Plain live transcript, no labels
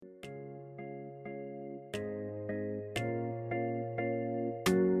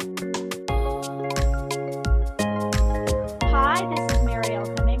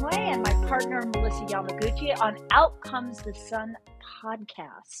with you on Out Comes the Sun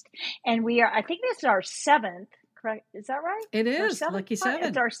podcast. And I think this is our 7th, correct? Is that right? It is. Lucky 7.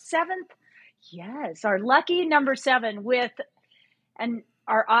 It's our 7th. Yes, our lucky number 7 and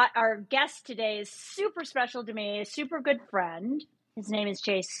our guest today is super special to me, a super good friend. His name is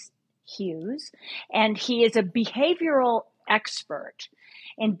Chase Hughes, and he is a behavioral expert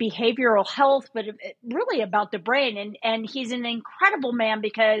in behavioral health, but really about the brain. And he's an incredible man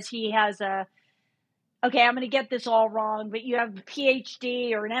because he has I'm going to get this all wrong, but you have a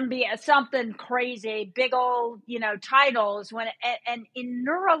PhD or an MBA, something crazy, big old, titles and in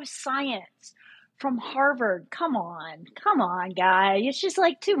neuroscience from Harvard. Come on, guy. It's just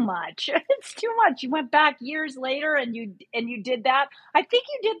like too much. It's too much. You went back years later and you did that. I think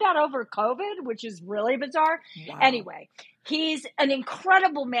you did that over COVID, which is really bizarre. Wow. Anyway, he's an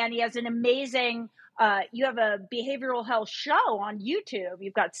incredible man. He has an amazing, you have a behavioral health show on YouTube.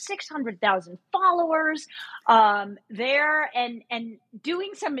 You've got 600,000 followers there and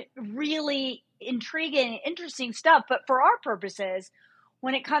doing some really intriguing, interesting stuff. But for our purposes,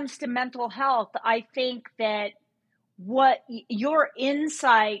 when it comes to mental health, I think that what your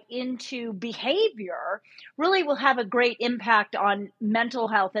insight into behavior really will have a great impact on mental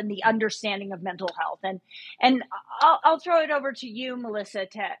health and the understanding of mental health. And I'll throw it over to you, Melissa,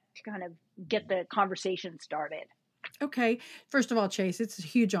 to kind of get the conversation started. Okay. First of all, Chase, it's a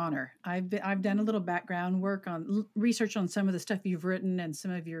huge honor. I've done a little background work on research on some of the stuff you've written and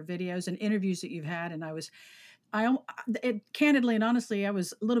some of your videos and interviews that you've had. And candidly and honestly, I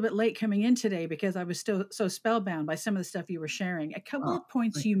was a little bit late coming in today because I was still so spellbound by some of the stuff you were sharing. A couple of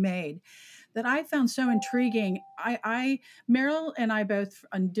points you made that I found so intriguing. Meryl and I both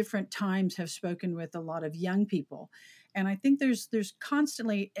on different times have spoken with a lot of young people. And I think there's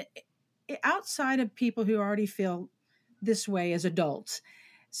constantly, outside of people who already feel this way as adults,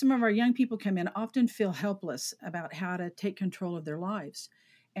 some of our young people come in often feel helpless about how to take control of their lives.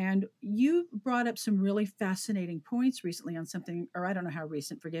 And you brought up some really fascinating points recently on something, or I don't know how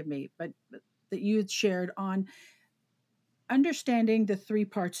recent, forgive me, but that you had shared on understanding the 3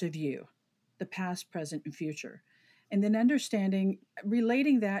 parts of you, the past, present, and future. And then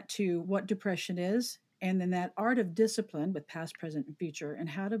relating that to what depression is, and then that art of discipline with past, present, and future, and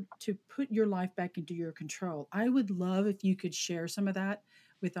how to put your life back into your control. I would love if you could share some of that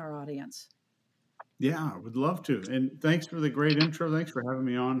with our audience. Yeah, I would love to. And thanks for the great intro. Thanks for having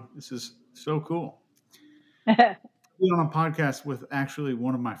me on. This is so cool. Being on a podcast with actually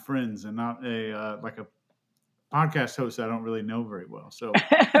one of my friends and not a podcast host I don't really know very well. So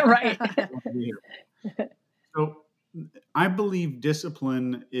right. So I believe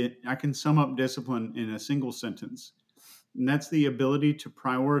discipline, I can sum up discipline in a single sentence. And that's the ability to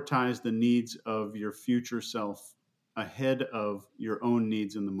prioritize the needs of your future self ahead of your own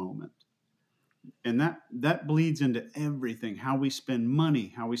needs in the moment. And that bleeds into everything, how we spend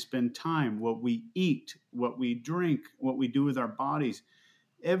money, how we spend time, what we eat, what we drink, what we do with our bodies.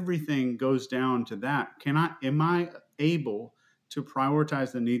 Everything goes down to that. Am I able to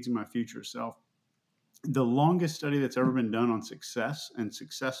prioritize the needs of my future self? The longest study that's ever been done on success and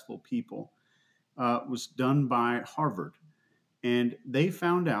successful people was done by Harvard. And they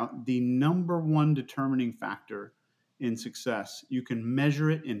found out the number one determining factor in success, you can measure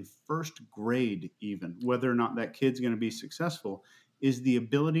it in first grade even, whether or not that kid's going to be successful, is the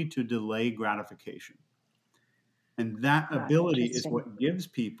ability to delay gratification. And that ability is what gives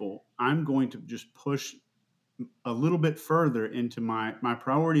people, I'm going to just push a little bit further into my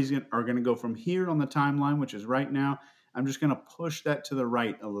priorities are going to go from here on the timeline, which is right now. I'm just going to push that to the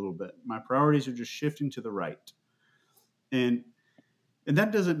right a little bit. My priorities are just shifting to the right. And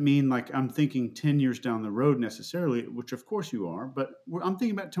that doesn't mean like I'm thinking 10 years down the road necessarily, which of course you are, but I'm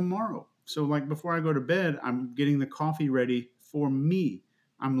thinking about tomorrow. So like before I go to bed, I'm getting the coffee ready for me.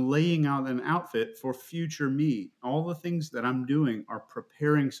 I'm laying out an outfit for future me. All the things that I'm doing are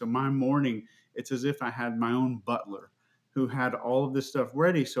preparing. So my morning, it's as if I had my own butler who had all of this stuff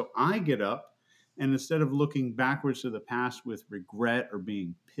ready. So I get up and instead of looking backwards to the past with regret or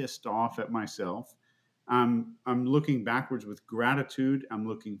being pissed off at myself, I'm looking backwards with gratitude. I'm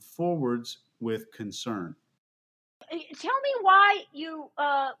looking forwards with concern. Tell me why you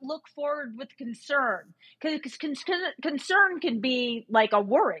look forward with concern, because concern can be like a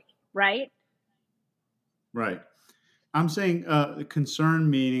worry, right? Right. I'm saying concern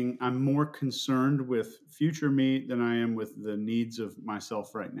meaning I'm more concerned with future me than I am with the needs of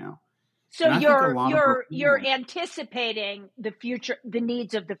myself right now. So you're anticipating the future, the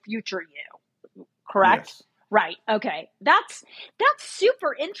needs of the future you, correct? Yes. Right. Okay. That's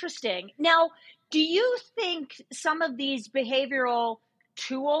super interesting. Now, do you think some of these behavioral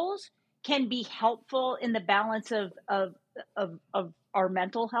tools can be helpful in the balance of our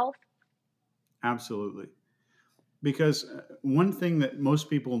mental health? Absolutely. Because one thing that most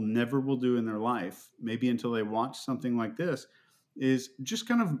people never will do in their life, maybe until they watch something like this, is just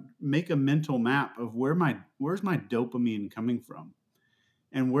kind of make a mental map of where's my dopamine coming from,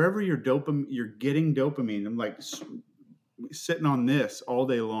 and wherever you're getting dopamine. I'm like sitting on this all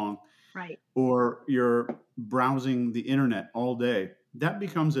day long, Right. or you're browsing the internet all day. That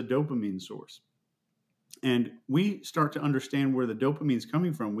becomes a dopamine source. And we start to understand where the dopamine is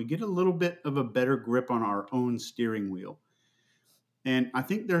coming from. We get a little bit of a better grip on our own steering wheel. And I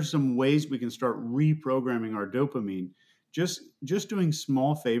think there's some ways we can start reprogramming our dopamine. Just doing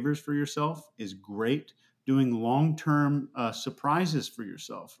small favors for yourself is great. Doing long-term surprises for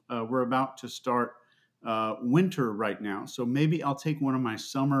yourself. We're about to start winter right now, so maybe I'll take one of my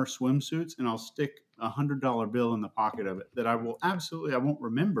summer swimsuits and I'll stick $100 bill in the pocket of it that I won't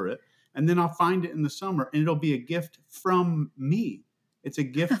remember it, and then I'll find it in the summer, and it'll be a gift from me. It's a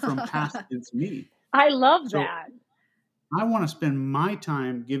gift from past it's me. I love So that. I want to spend my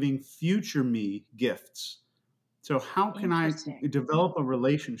time giving future me gifts. So, how can I Interesting. develop a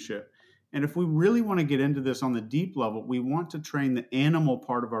relationship? And if we really want to get into this on the deep level, we want to train the animal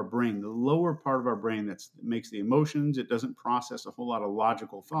part of our brain, the lower part of our brain that makes the emotions. It doesn't process a whole lot of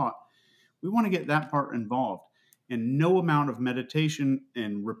logical thought. We want to get that part involved. And no amount of meditation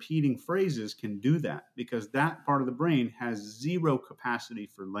and repeating phrases can do that, because that part of the brain has zero capacity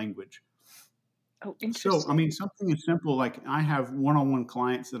for language. Oh, So, I interesting. mean, something as simple like I have one-on-one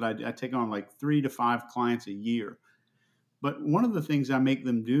clients that I take on like 3 to 5 clients a year. But one of the things I make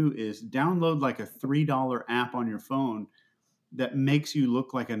them do is download like a $3 app on your phone that makes you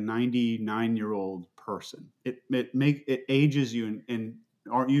look like a 99-year-old person. It ages you and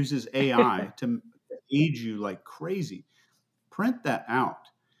or uses AI to age you like crazy. Print that out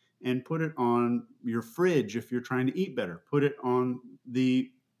and put it on your fridge if you're trying to eat better. Put it on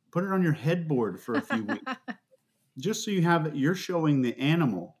your headboard for a few weeks, just so you're showing the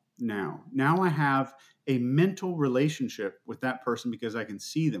animal now. Now I have a mental relationship with that person because I can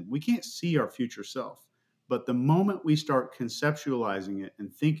see them. We can't see our future self, but the moment we start conceptualizing it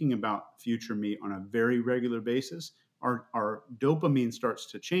and thinking about future me on a very regular basis, our dopamine starts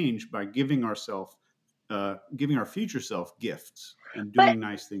to change by giving giving our future self gifts and But doing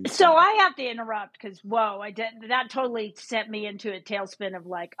nice things for so them. I have to interrupt because whoa, I did that totally sent me into a tailspin of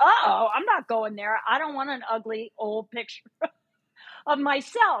like, oh, I'm not going there. I don't want an ugly old picture of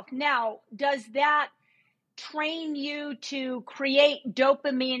myself. Now, does that train you to create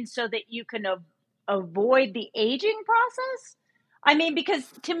dopamine so that you can avoid the aging process? I mean, because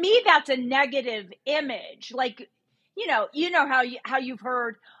to me that's a negative image. Like, you know how you've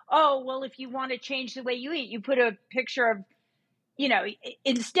heard, oh, well, if you want to change the way you eat, you put a picture of,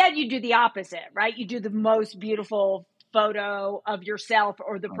 instead you do the opposite, right? You do the most beautiful photo of yourself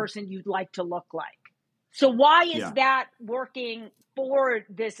or the Right. person you'd like to look like. So why is Yeah. that working for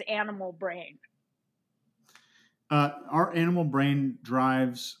this animal brain? Our animal brain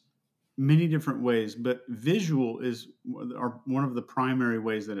drives many different ways, but visual is one of the primary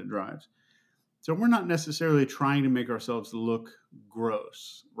ways that it drives. So we're not necessarily trying to make ourselves look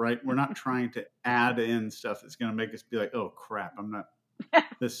gross, right? We're not trying to add in stuff that's going to make us be like, oh crap,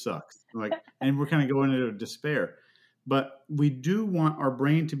 this sucks. And we're kind of going into despair. But we do want our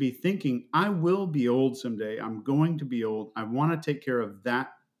brain to be thinking, I will be old someday. I'm going to be old. I want to take care of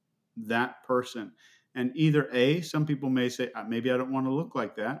that person. And either A, some people may say, maybe I don't want to look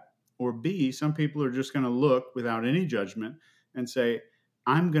like that. Or B, some people are just going to look without any judgment and say,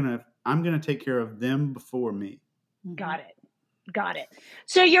 I'm gonna take care of them before me. Got it. Got it.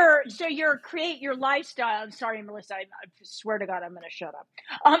 So you're create your lifestyle. I'm sorry, Melissa. I swear to God, I'm going to shut up.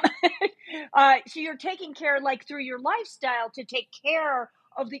 Um, so you're taking care, like through your lifestyle, to take care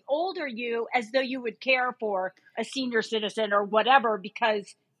of the older you, as though you would care for a senior citizen or whatever,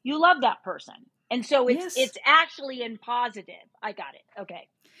 because you love that person, and so it's Yes. it's actually in positive. I got it. Okay.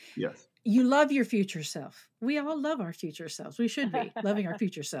 Yes. You love your future self. We all love our future selves. We should be loving our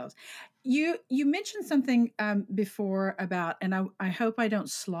future selves. You mentioned something before about, and I hope I don't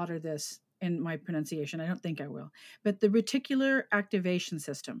slaughter this in my pronunciation. I don't think I will, but the reticular activation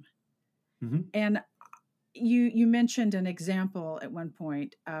system. Mm-hmm. And you mentioned an example at one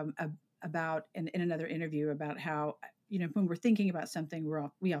point about in another interview about how, when we're thinking about something,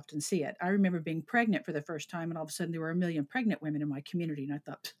 we often see it. I remember being pregnant for the first time, and all of a sudden there were a million pregnant women in my community, and I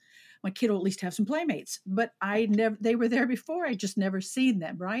thought, my kid will at least have some playmates. But they were there before. I just never seen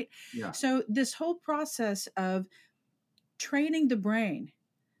them, right? Yeah. So this whole process of training the brain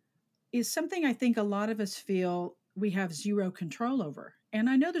is something I think a lot of us feel we have zero control over. And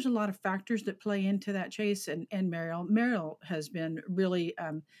I know there's a lot of factors that play into that, Chase and Meryl. Meryl has been really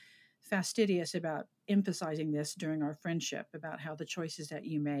fastidious about emphasizing this during our friendship, about how the choices that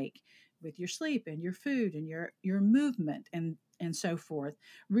you make with your sleep and your food and your movement and so forth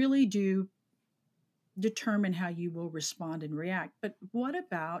really do determine how you will respond and react. But what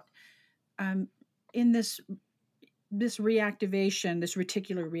about um, in this reactivation, this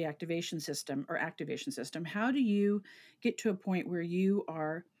reticular reactivation system or activation system? How do you get to a point where you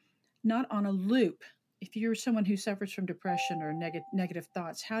are not on a loop? If you're someone who suffers from depression or negative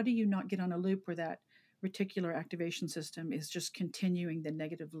thoughts, how do you not get on a loop where that reticular activation system is just continuing the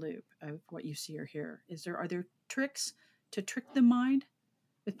negative loop of what you see or hear? Are there tricks to trick the mind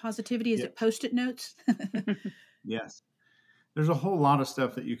with positivity? Is Yeah. it post-it notes? Yes. There's a whole lot of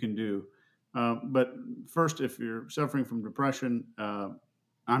stuff that you can do. But first, if you're suffering from depression,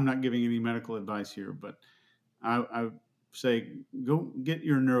 I'm not giving any medical advice here, but I say go get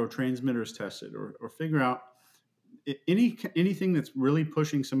your neurotransmitters tested, or figure out anything that's really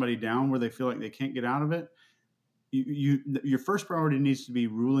pushing somebody down where they feel like they can't get out of it. Your first priority needs to be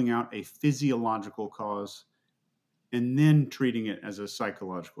ruling out a physiological cause and then treating it as a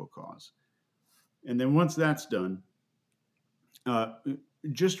psychological cause. And then once that's done, uh,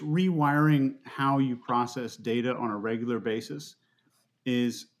 just rewiring how you process data on a regular basis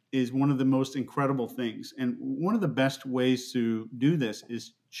is one of the most incredible things. And one of the best ways to do this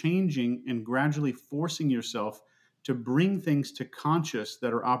is changing and gradually forcing yourself to bring things to conscious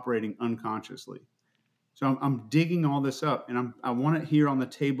that are operating unconsciously. So I'm digging all this up, and I want it here on the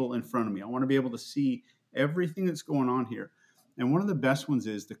table in front of me. I want to be able to see everything that's going on here. And one of the best ones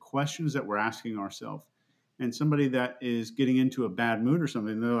is the questions that we're asking ourselves. And somebody that is getting into a bad mood or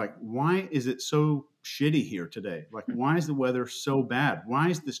something, they're like, why is it so shitty here today? Like, why is the weather so bad? Why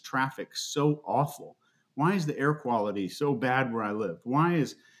is this traffic so awful? Why is the air quality so bad where I live?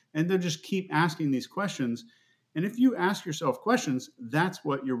 And they'll just keep asking these questions. And if you ask yourself questions, that's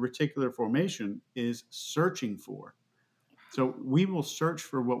what your reticular formation is searching for. So we will search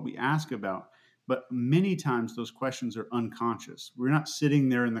for what we ask about, but many times those questions are unconscious. We're not sitting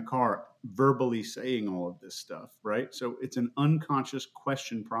there in the car verbally saying all of this stuff, right? So it's an unconscious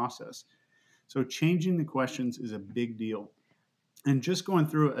question process. So changing the questions is a big deal. And just going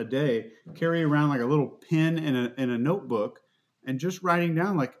through a day, carry around like a little pen and a notebook and just writing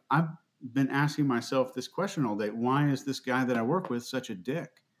down, like, I've been asking myself this question all day. Why is this guy that I work with such a dick?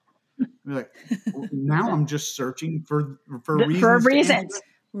 Be like, now I'm just searching for reasons to answer.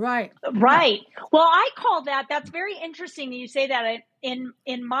 Right. Right. Well, I call that's very interesting that you say that. In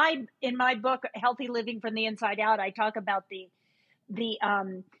my book, Healthy Living from the Inside Out, I talk about the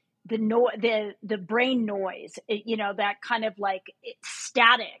brain noise, that kind of like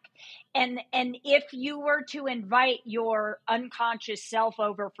static. And if you were to invite your unconscious self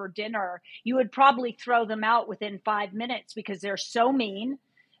over for dinner, you would probably throw them out within 5 minutes because they're so mean,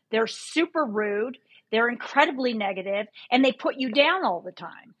 they're super rude, they're incredibly negative, and they put you down all the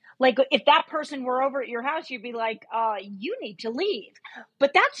time. Like, if that person were over at your house, you'd be like, you need to leave.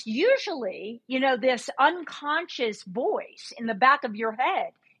 But that's usually, this unconscious voice in the back of your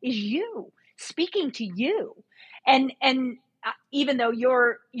head is you speaking to you. And even though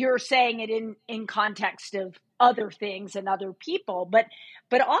you're saying it in context of other things and other people, but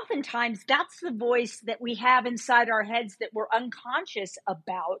oftentimes that's the voice that we have inside our heads that we're unconscious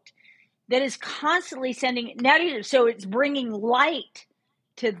about, that is constantly sending negative. So it's bringing light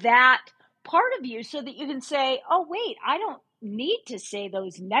to that part of you so that you can say, oh, wait, I don't need to say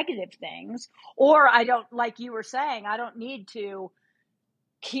those negative things. Or I don't, like you were saying, I don't need to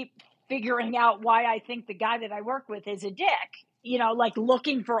keep figuring out why I think the guy that I work with is a dick, like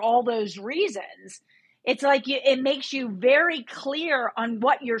looking for all those reasons. It's like it makes you very clear on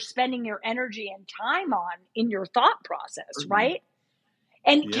what you're spending your energy and time on in your thought process, right?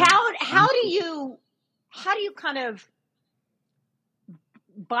 And Yeah. how do you kind of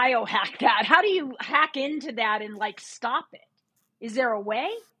biohack that? How do you hack into that and like stop it? Is there a way?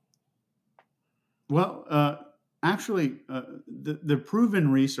 Well, actually, the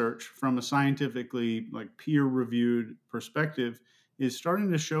proven research from a scientifically, like, peer-reviewed perspective is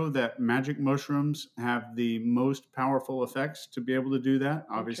starting to show that magic mushrooms have the most powerful effects to be able to do that.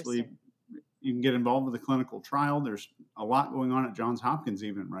 Obviously, you can get involved with a clinical trial. There's a lot going on at Johns Hopkins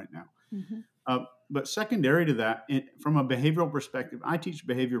even right now. Mm-hmm. But secondary to that, from a behavioral perspective, I teach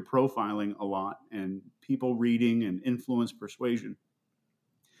behavior profiling a lot and people reading and influence persuasion.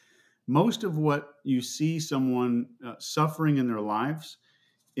 Most of what you see someone suffering in their lives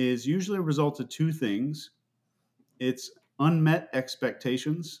is usually a result of two things. It's unmet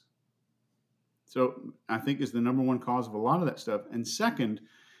expectations. So I think is the number one cause of a lot of that stuff. And second,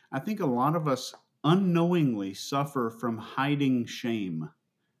 I think a lot of us unknowingly suffer from hiding shame.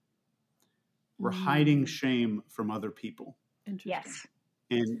 We're hiding shame from other people. Interesting. Yes.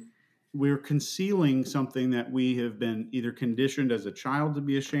 And we're concealing something that we have been either conditioned as a child to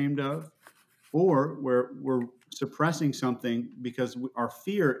be ashamed of, or we're suppressing something because our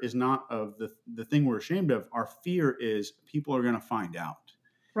fear is not of the thing we're ashamed of. Our fear is people are going to find out.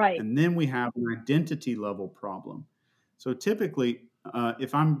 Right. And then we have an identity level problem. So typically,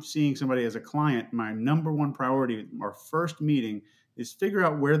 if I'm seeing somebody as a client, my number one priority, our first meeting, is figure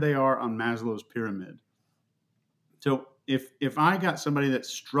out where they are on Maslow's pyramid. So if I got somebody that's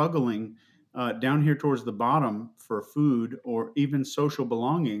struggling down here towards the bottom for food or even social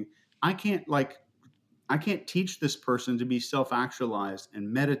belonging, I can't teach this person to be self-actualized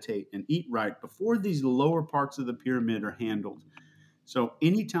and meditate and eat right before these lower parts of the pyramid are handled. So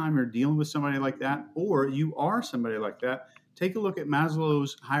anytime you're dealing with somebody like that, or you are somebody like that, take a look at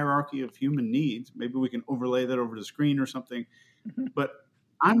Maslow's hierarchy of human needs. Maybe we can overlay that over the screen or something. But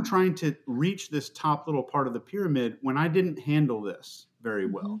I'm trying to reach this top little part of the pyramid when I didn't handle this very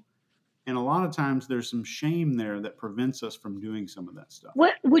well. And a lot of times there's some shame there that prevents us from doing some of that stuff.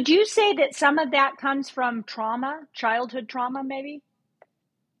 What would you say that some of that comes from trauma, childhood trauma, maybe?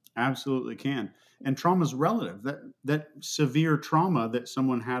 Absolutely can. And trauma is relative. That severe trauma that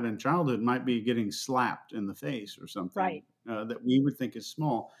someone had in childhood might be getting slapped in the face or something, right, that we would think is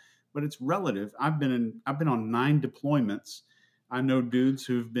small, but it's relative. I've been on 9 deployments. I know dudes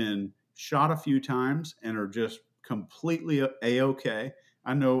who've been shot a few times and are just completely A-okay.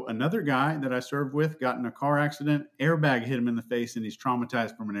 I know another guy that I served with got in a car accident, airbag hit him in the face, and he's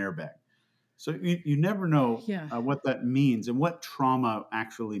traumatized from an airbag. So you never know what that means and what trauma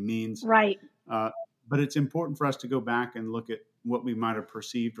actually means. Right. But it's important for us to go back and look at what we might have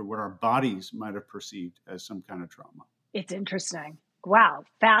perceived or what our bodies might have perceived as some kind of trauma. It's interesting. Wow.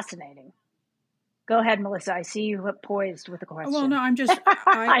 Fascinating. Go ahead, Melissa. I see you poised with a question. Well, no, I'm just,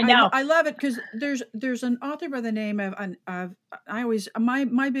 I know. I love it because there's an author by the name of, I always,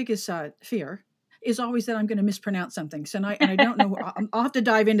 my biggest fear is always that I'm going to mispronounce something. So I don't know. I'll have to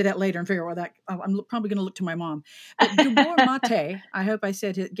dive into that later and figure out that. I'm probably going to look to my mom. But Gabor Mate, I hope I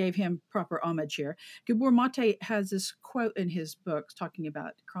said it, gave him proper homage here. Gabor Mate has this quote in his book talking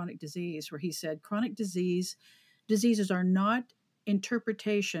about chronic disease, where he said, "Chronic diseases are not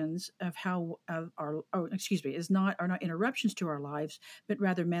interpretations of how are not interruptions to our lives, but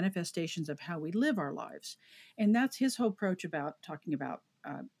rather manifestations of how we live our lives." And that's his whole approach about talking about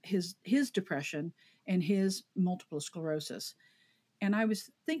his depression and his multiple sclerosis. And I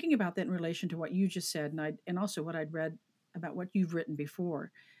was thinking about that in relation to what you just said, and also what I'd read about what you've written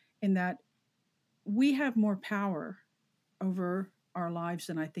before, in that we have more power over our lives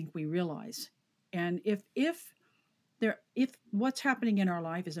than I think we realize. And if what's happening in our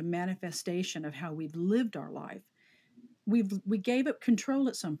life is a manifestation of how we've lived our life, we gave up control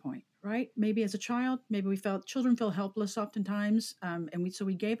at some point, right? Maybe as a child, maybe children feel helpless oftentimes, and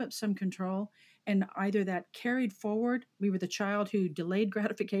we gave up some control, and either that carried forward. We were the child who delayed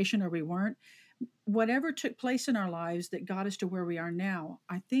gratification, or we weren't. Whatever took place in our lives that got us to where we are now,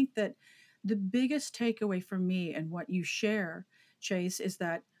 I think that the biggest takeaway for me and what you share, Chase, is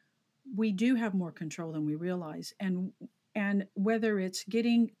that we do have more control than we realize, and whether it's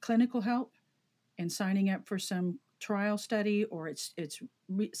getting clinical help and signing up for some trial study, or it's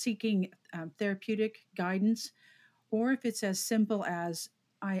seeking therapeutic guidance, or if it's as simple as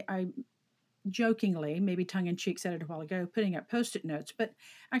I jokingly, maybe tongue-in-cheek, said it a while ago, putting up Post-it notes. But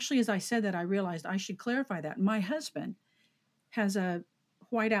actually, as I said that, I realized I should clarify that. My husband has a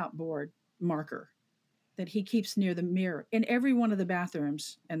whiteout board marker that he keeps near the mirror in every one of the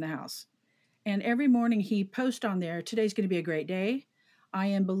bathrooms in the house. And every morning he posts on there, "Today's going to be a great day. I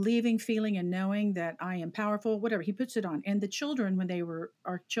am believing, feeling, and knowing that I am powerful," whatever. He puts it on. And the children,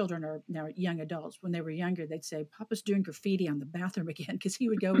 our children are now young adults. When they were younger, they'd say, "Papa's doing graffiti on the bathroom again," because he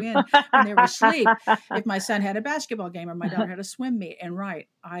would go in when they were asleep. If my son had a basketball game or my daughter had a swim meet, and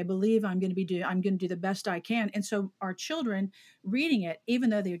I believe I'm going to do the best I can. And so our children reading it, even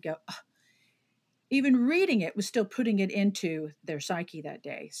though they would go, "Oh," even reading it was still putting it into their psyche that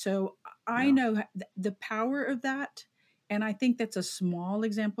day. So I know the power of that. And I think that's a small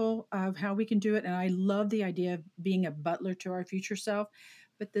example of how we can do it. And I love the idea of being a butler to our future self.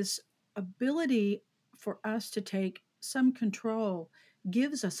 But this ability for us to take some control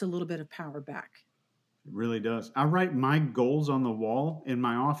gives us a little bit of power back. It really does. I write my goals on the wall in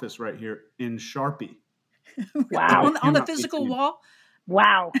my office right here in Sharpie. Wow. on the physical wall?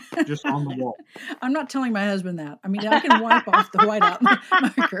 Wow. just on the wall. I'm not telling my husband that. I mean, I can wipe off the whiteout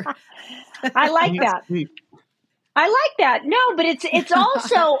marker. I like that. I like that. No, but it's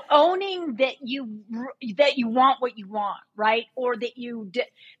also owning that you want what you want, right? Or that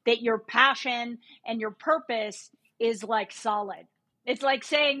your passion and your purpose is like solid. It's like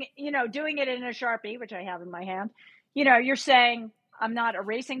saying, doing it in a Sharpie, which I have in my hand. You're saying, I'm not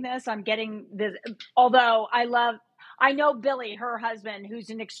erasing this. I'm getting this. Although I know Billy, her husband, who's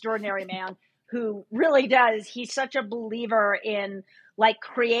an extraordinary man, who really does. He's such a believer in like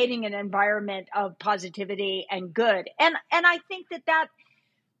creating an environment of positivity and good. And I think that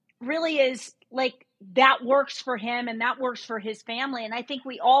really is like, that works for him and that works for his family. And I think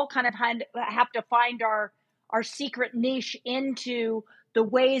we all kind of have to find our secret niche into the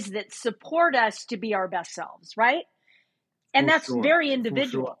ways that support us to be our best selves, right? And For that's sure. very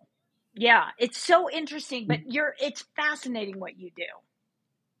individual. Sure. Yeah, it's so interesting, but it's fascinating what you do.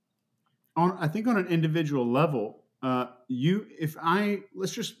 I think on an individual level,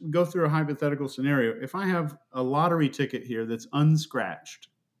 let's just go through a hypothetical scenario. If I have a lottery ticket here that's unscratched,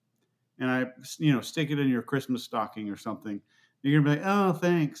 and I, stick it in your Christmas stocking or something, you're gonna be like, "Oh,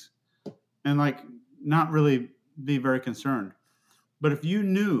 thanks," and like not really be very concerned. But if you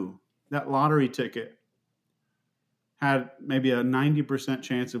knew that lottery ticket had maybe a 90%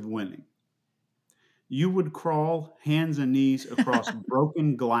 chance of winning, you would crawl hands and knees across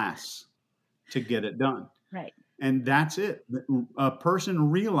broken glass to get it done. Right. And that's it. A person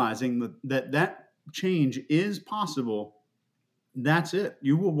realizing that change is possible, that's it.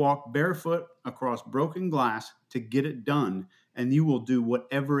 You will walk barefoot across broken glass to get it done, and you will do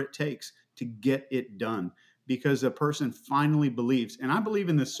whatever it takes to get it done because a person finally believes. And I believe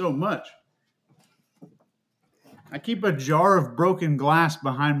in this so much. I keep a jar of broken glass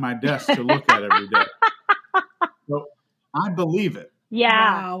behind my desk to look at every day. So I believe it.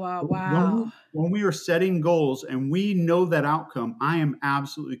 Yeah. Wow. When we are setting goals and we know that outcome, I am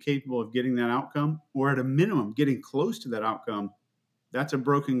absolutely capable of getting that outcome, or at a minimum, getting close to that outcome. That's a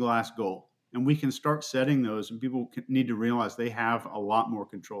broken glass goal. And we can start setting those, and people need to realize they have a lot more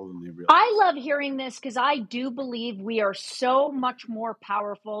control than they realize. I love hearing this because I do believe we are so much more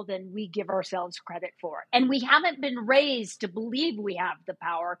powerful than we give ourselves credit for. And we haven't been raised to believe we have the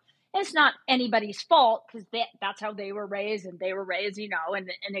power. It's not anybody's fault because that's how they were raised, and they were raised,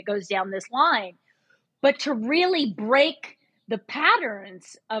 and it goes down this line. But to really break the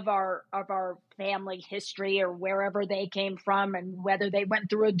patterns of our family history or wherever they came from, and whether they went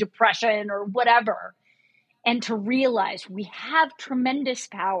through a depression or whatever, and to realize we have tremendous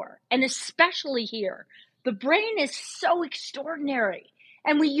power. And especially here, the brain is so extraordinary,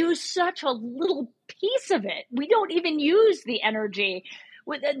 and we use such a little piece of it. We don't even use the energy.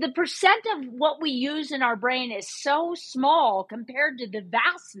 The percent of what we use in our brain is so small compared to the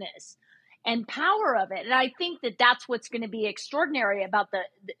vastness and power of it. And I think that that's what's going to be extraordinary about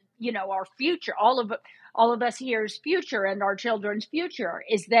our future, all of us here's future and our children's future,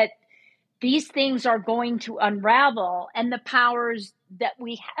 is that these things are going to unravel, and the powers that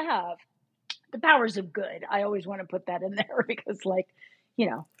we have, the powers of good. I always want to put that in there because,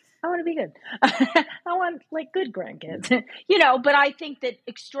 I want to be good. I want good grandkids, but I think that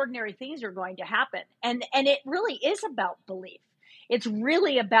extraordinary things are going to happen. And it really is about belief. It's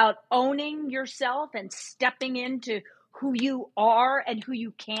really about owning yourself and stepping into who you are and who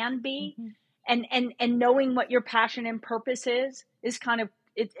you can be, and knowing what your passion and purpose is kind of,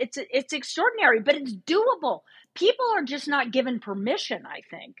 it's extraordinary, but it's doable. People are just not given permission, I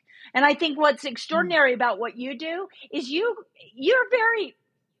think. And I think what's extraordinary about what you do is you're very,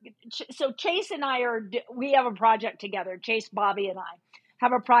 so Chase and we have a project together. Chase, Bobby, and I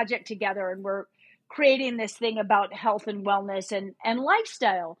have a project together, and we're creating this thing about health and wellness and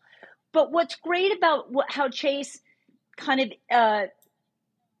lifestyle. But what's great about how Chase kind of,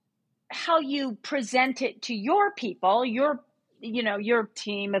 how you present it to your people, your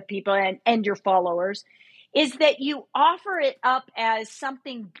team of people and your followers, is that you offer it up as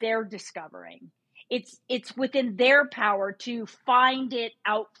something they're discovering. It's within their power to find it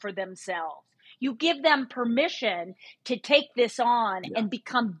out for themselves. You give them permission to take this on and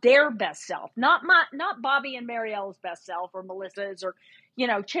become their best self, not Bobby and Marielle's best self or Melissa's or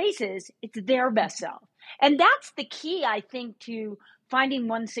Chase's. It's their best self, and that's the key, I think, to finding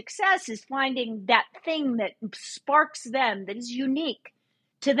one's success, is finding that thing that sparks them, that is unique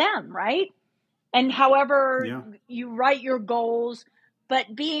to them, right? And however you write your goals,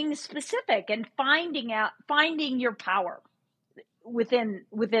 but being specific and finding your power within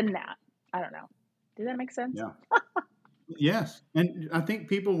that. I don't know. Does that make sense? Yeah. Yes. And I think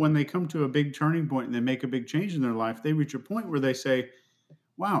people, when they come to a big turning point and they make a big change in their life, they reach a point where they say,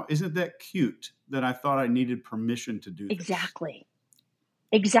 wow, isn't that cute that I thought I needed permission to do this?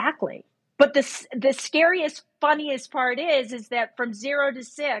 Exactly. But the scariest, funniest part is that from 0 to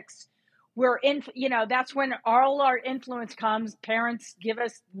 6, we're in, that's when all our influence comes. Parents give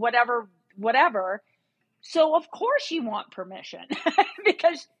us whatever. So of course you want permission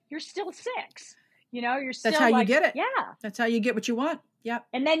because you're still 6. You're still That's how you get it. Yeah. That's how you get what you want. Yep.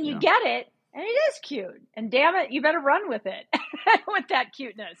 And then you get it, and it is cute. And damn it, you better run with it, with that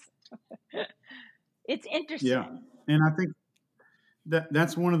cuteness. It's interesting. Yeah. And I think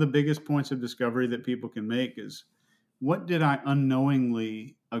that's one of the biggest points of discovery that people can make is, what did I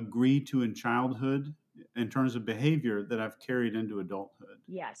unknowingly agree to in childhood in terms of behavior that I've carried into adulthood?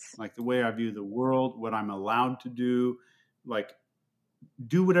 Yes. Like the way I view the world, what I'm allowed to do, like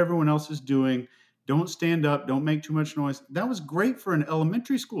do what everyone else is doing. Don't stand up. Don't make too much noise. That was great for an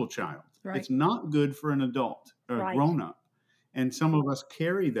elementary school child. Right. It's not good for an adult or a grown up. And some of us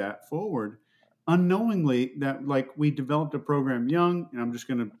carry that forward unknowingly, that like we developed a program young,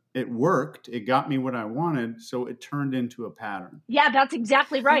 and it worked. It got me what I wanted. So it turned into a pattern. Yeah, that's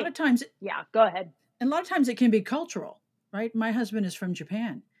exactly right. A lot of times. Yeah, go ahead. And a lot of times it can be cultural, right? My husband is from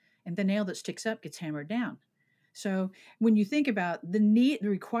Japan, and the nail that sticks up gets hammered down. So when you think about the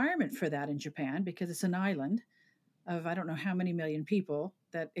requirement for that in Japan, because it's an island of I don't know how many million people,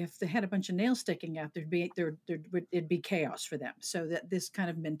 that if they had a bunch of nails sticking out, it'd be chaos for them. So that this kind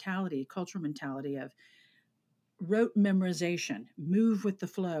of mentality, cultural mentality of rote memorization, move with the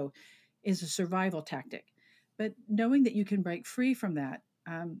flow, is a survival tactic. But knowing that you can break free from that,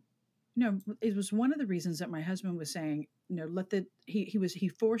 it was one of the reasons that my husband was saying, he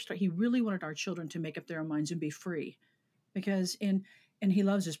really wanted our children to make up their own minds and be free, because and he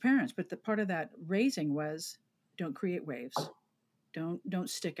loves his parents, but the part of that raising was, don't create waves, don't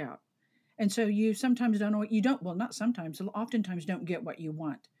stick out. And so you sometimes don't know what you don't, well, not sometimes, oftentimes don't get what you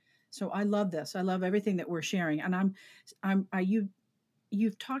want. So I love this. I love everything that we're sharing. And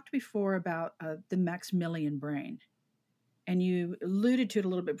you've talked before about the Maximilian brain, and you alluded to it a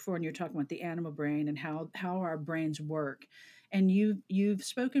little bit before, and you're talking about the animal brain and how our brains work. And you've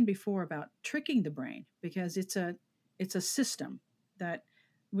spoken before about tricking the brain, because it's a system that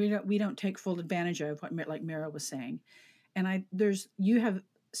we don't take full advantage of, like Mara was saying. And you have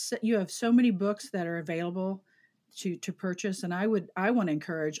so many books that are available to purchase, and I want to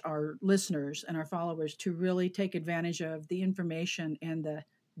encourage our listeners and our followers to really take advantage of the information and the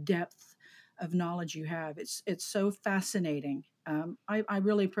depth of knowledge you have. It's so fascinating. I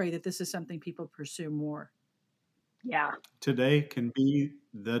really pray that this is something people pursue more. Yeah. Today can be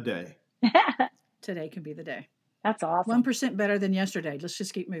the day. Today can be the day. That's awesome. 1% better than yesterday. Let's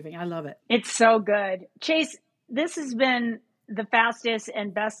just keep moving. I love it. It's so good. Chase, this has been the fastest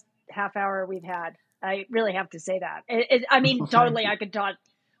and best half hour we've had. I really have to say that. Totally, I could talk,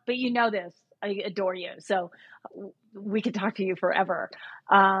 but you know this. I adore you. So we could talk to you forever.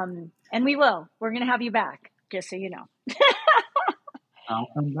 And we will. We're going to have you back, just so you know. I'll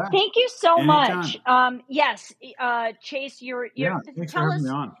come back. Thank you so Anytime. much. Yes, Chase,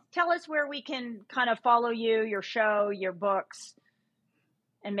 tell us where we can kind of follow you, your show, your books,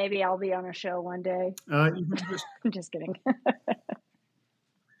 and maybe I'll be on a show one day. I'm just kidding.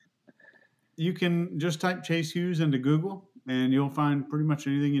 You can just type Chase Hughes into Google, and you'll find pretty much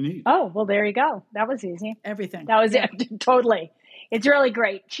anything you need. Oh, well, there you go. That was easy. Everything. That was it. Totally. It's really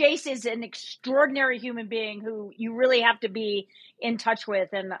great. Chase is an extraordinary human being who you really have to be in touch with,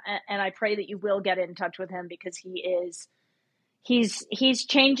 and I pray that you will get in touch with him, because he's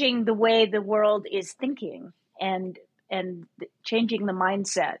changing the way the world is thinking and changing the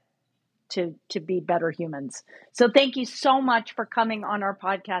mindset to be better humans. So thank you so much for coming on our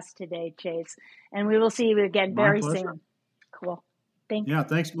podcast today, Chase, and we will see you again very soon. Cool. Thank you. Yeah,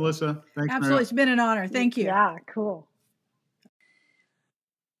 thanks, Melissa. Thanks, absolutely. Mary. It's been an honor. Thank you. Yeah, cool.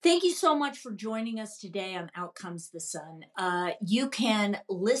 Thank you so much for joining us today on Out Comes the Sun. You can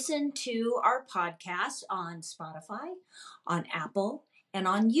listen to our podcast on Spotify, on Apple, and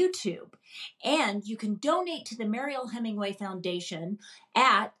on YouTube. And you can donate to the Mariel Hemingway Foundation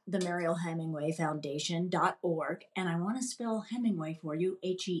at theMarielHemingwayFoundation.org. And I want to spell Hemingway for you,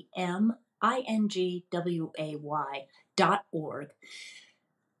 HEMINGWAY.org.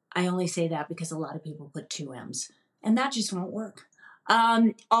 I only say that because a lot of people put 2 M's, and that just won't work.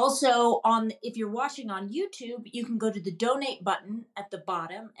 Also, if you're watching on YouTube, you can go to the donate button at the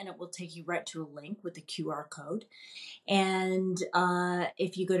bottom, and it will take you right to a link with a QR code. And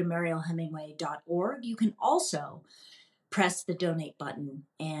if you go to marielhemingway.org, you can also press the donate button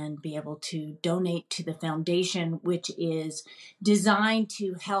and be able to donate to the foundation, which is designed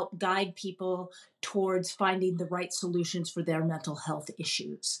to help guide people towards finding the right solutions for their mental health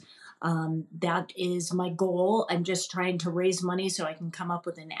issues. That is my goal. I'm just trying to raise money so I can come up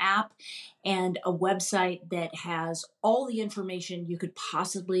with an app and a website that has all the information you could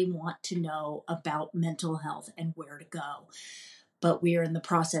possibly want to know about mental health and where to go. But we are in the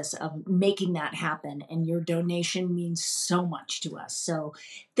process of making that happen, and your donation means so much to us. So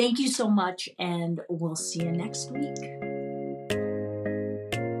thank you so much, and we'll see you next week.